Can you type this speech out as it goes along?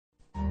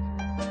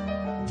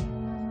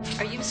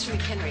Are you Mr.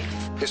 McHenry?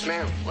 Yes,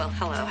 ma'am. Well,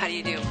 hello. How do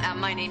you do?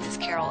 My name is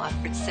Carol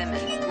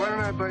Fitzsimmons. Why don't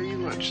I buy you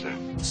lunch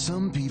then?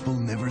 Some people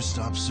never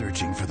stop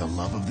searching for the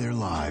love of their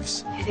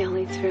lives. You're the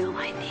only thrill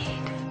I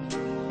need.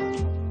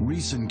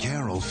 Reece and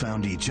Carol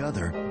found each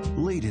other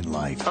late in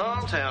life,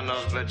 All town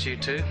knows about you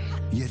two.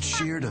 yet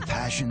shared a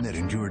passion that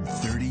endured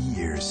 30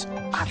 years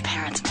Our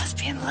parents must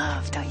be in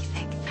love, don't you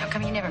think? How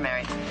come you never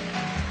married?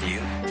 You?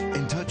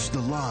 and touched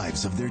the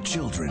lives of their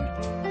children.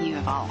 You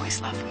have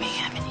always loved me,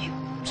 haven't you?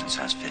 Since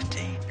I was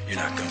 15. You're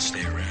not gonna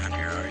stay around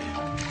here,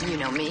 are you? You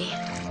know me.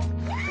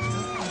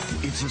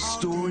 It's a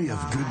story of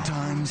good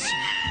times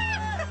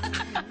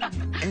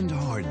and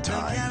hard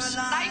times,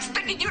 I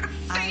expected you to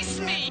face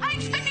me. I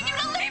expected you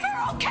to leave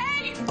her,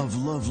 okay? of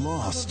love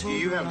lost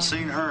You haven't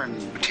seen her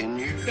in 10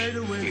 years.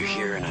 You're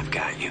here and I've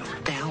got you.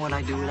 What the hell would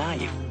I do without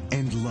you?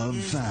 and love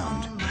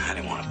found. I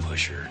didn't want to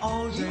push her.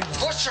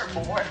 Push her,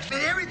 boy.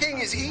 Everything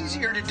is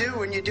easier to do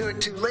when you do it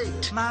too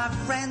late.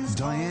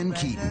 Diane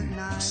Keaton,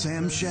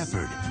 Sam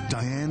Shepard,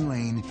 Diane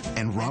Lane,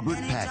 and Robert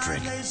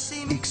Patrick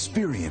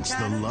experience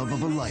the love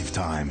of a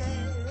lifetime.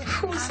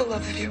 Who's the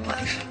love of your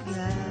life?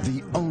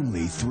 The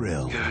only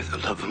thrill. You're the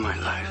love of my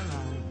life.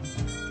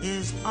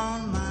 Is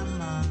on my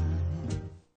mind.